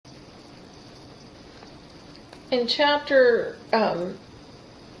In chapter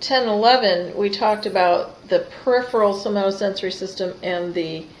 10-11, we talked about the peripheral somatosensory system and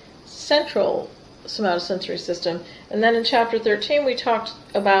the central somatosensory system. And then in chapter 13, we talked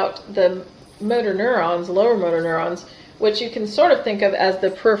about the motor neurons, lower motor neurons, which you can sort of think of as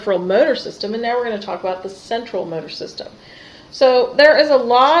the peripheral motor system. And now we're going to talk about the central motor system. So there is a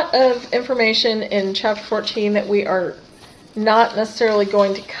lot of information in chapter 14 that we are not necessarily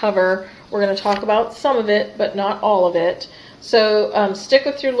going to cover. We're going to talk about some of it, but not all of it. So stick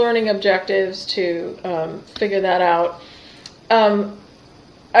with your learning objectives to figure that out.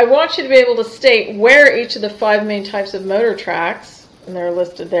 I want you to be able to state where each of the 5 main types of motor tracts, and they're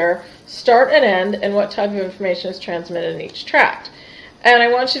listed there, start and end, and what type of information is transmitted in each tract. And I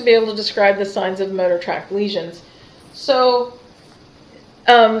want you to be able to describe the signs of motor tract lesions. So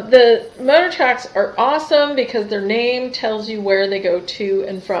the motor tracts are awesome because their name tells you where they go to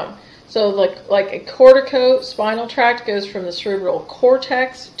and from. So like a cortico-spinal tract goes from the cerebral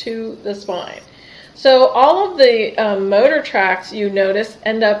cortex to the spine. So all of the motor tracts, you notice,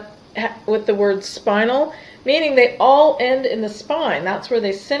 end up with the word spinal, meaning they all end in the spine. That's where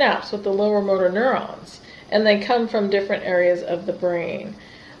they synapse with the lower motor neurons, and they come from different areas of the brain.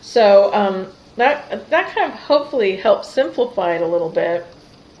 So that kind of hopefully helps simplify it a little bit.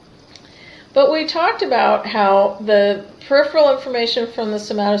 But we talked about how the peripheral information from the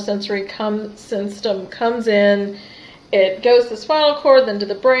somatosensory system comes in, it goes to the spinal cord, then to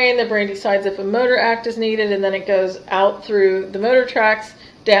the brain decides if a motor act is needed, and then it goes out through the motor tracts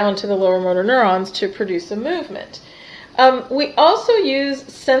down to the lower motor neurons to produce a movement. We also use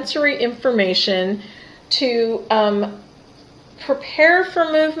sensory information to prepare for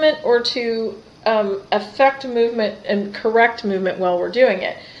movement or to affect movement and correct movement while we're doing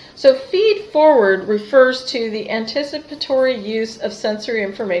it. So feed forward refers to the anticipatory use of sensory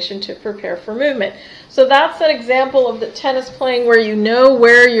information to prepare for movement. So that's an example of the tennis playing where you know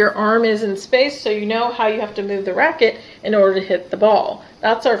where your arm is in space, so you know how you have to move the racket in order to hit the ball.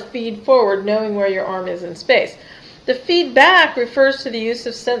 That's our feed forward, knowing where your arm is in space. The feedback refers to the use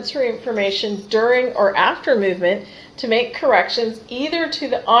of sensory information during or after movement to make corrections either to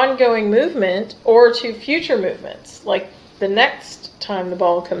the ongoing movement or to future movements, like the next time the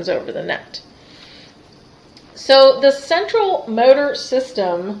ball comes over the net. So the central motor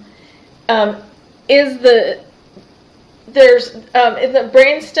system is in the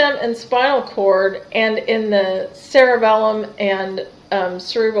brainstem and spinal cord, and in the cerebellum and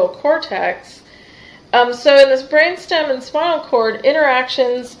cerebral cortex. So in this brainstem and spinal cord,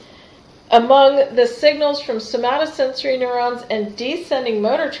 interactions among the signals from somatosensory neurons and descending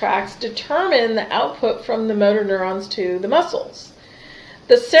motor tracts determine the output from the motor neurons to the muscles.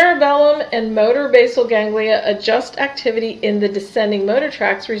 The cerebellum and motor basal ganglia adjust activity in the descending motor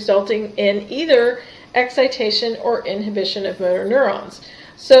tracts, resulting in either excitation or inhibition of motor neurons.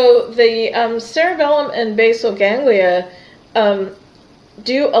 So the cerebellum and basal ganglia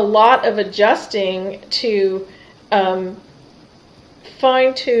do a lot of adjusting to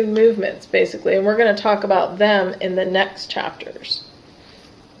fine-tune movements, basically, and we're going to talk about them in the next chapters.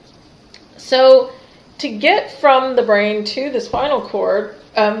 So to get from the brain to the spinal cord,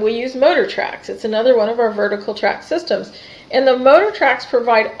 we use motor tracts. It's another one of our vertical tract systems. And the motor tracts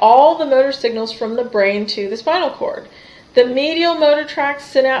provide all the motor signals from the brain to the spinal cord. The medial motor tracts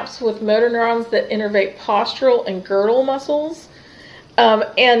synapse with motor neurons that innervate postural and girdle muscles.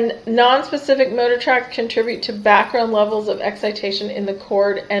 And non-specific motor tracts contribute to background levels of excitation in the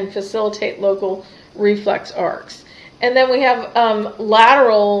cord and facilitate local reflex arcs. And then we have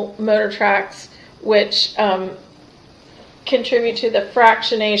lateral motor tracts, which contribute to the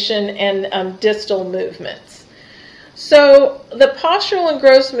fractionation and distal movements. So the postural and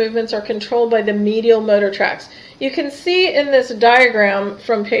gross movements are controlled by the medial motor tracts. You can see in this diagram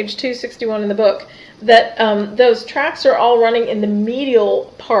from page 261 in the book that those tracts are all running in the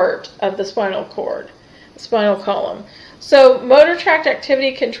medial part of the spinal cord, the spinal column. So motor tract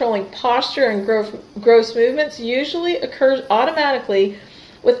activity controlling posture and gross movements usually occurs automatically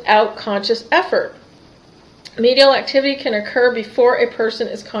without conscious effort. Medial activity can occur before a person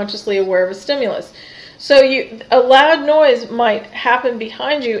is consciously aware of a stimulus. So a loud noise might happen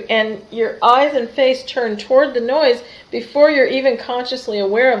behind you, and your eyes and face turn toward the noise before you're even consciously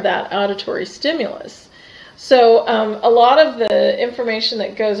aware of that auditory stimulus. So a lot of the information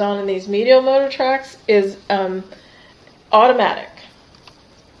that goes on in these medial motor tracts is automatic.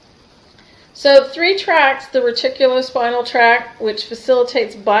 So 3 tracts: the reticulospinal tract, which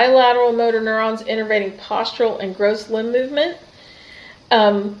facilitates bilateral motor neurons innervating postural and gross limb movement.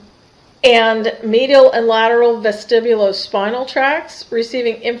 and medial and lateral vestibulospinal tracts,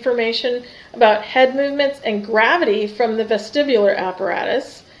 receiving information about head movements and gravity from the vestibular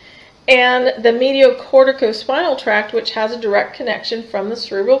apparatus, and the medial corticospinal tract, which has a direct connection from the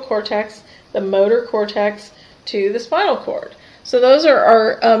cerebral cortex, the motor cortex, to the spinal cord. So those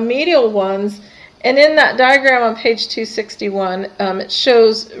are our medial ones. And in that diagram on page 261, it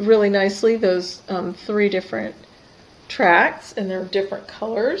shows really nicely those 3 different tracts, and they're different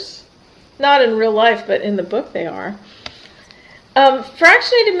colors. Not in real life, but in the book they are.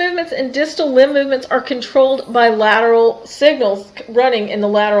 Fractionated movements and distal limb movements are controlled by lateral signals running in the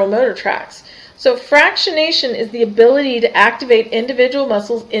lateral motor tracts. So fractionation is the ability to activate individual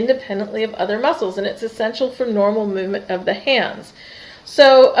muscles independently of other muscles, and it's essential for normal movement of the hands.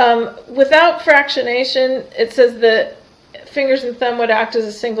 So without fractionation, it says the fingers and thumb would act as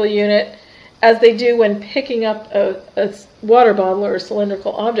a single unit, as they do when picking up a water bottle or a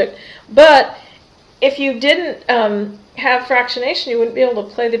cylindrical object. But if you didn't have fractionation, you wouldn't be able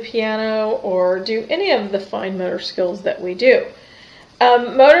to play the piano or do any of the fine motor skills that we do.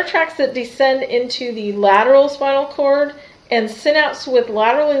 Motor tracts that descend into the lateral spinal cord and synapse with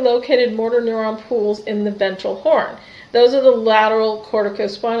laterally located motor neuron pools in the ventral horn. Those are the lateral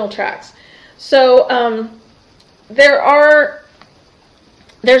corticospinal tracts. So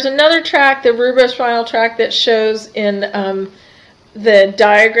there's another tract, the cerebrospinal tract, that shows in the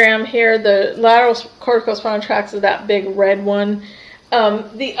diagram here. The lateral corticospinal tract is that big red one.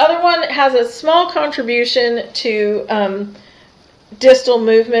 The other one has a small contribution to distal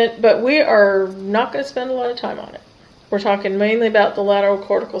movement, but we are not going to spend a lot of time on it. We're talking mainly about the lateral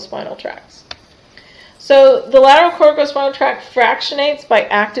corticospinal tracts. So the lateral corticospinal tract fractionates by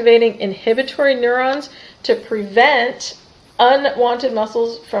activating inhibitory neurons to prevent unwanted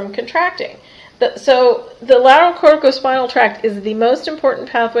muscles from contracting. So the lateral corticospinal tract is the most important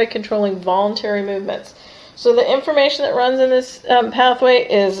pathway controlling voluntary movements. So the information that runs in this pathway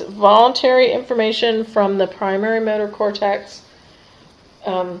is voluntary information from the primary motor cortex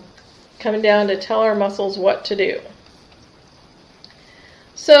coming down to tell our muscles what to do.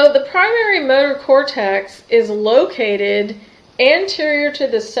 So the primary motor cortex is located anterior to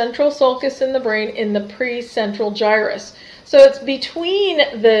the central sulcus in the brain in the precentral gyrus. So it's between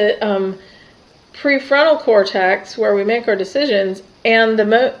the prefrontal cortex, where we make our decisions, and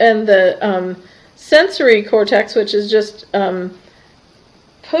the sensory cortex, which is just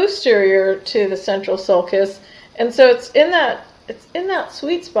posterior to the central sulcus. And so it's in that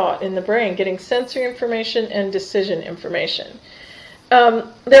sweet spot in the brain, getting sensory information and decision information.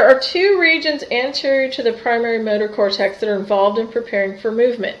 There are 2 regions anterior to the primary motor cortex that are involved in preparing for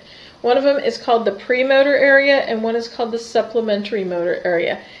movement. One of them is called the premotor area, and one is called the supplementary motor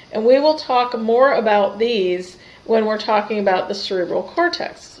area. And we will talk more about these when we're talking about the cerebral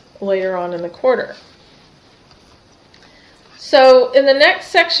cortex later on in the quarter. So in the next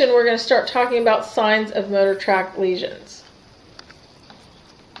section, we're going to start talking about signs of motor tract lesions.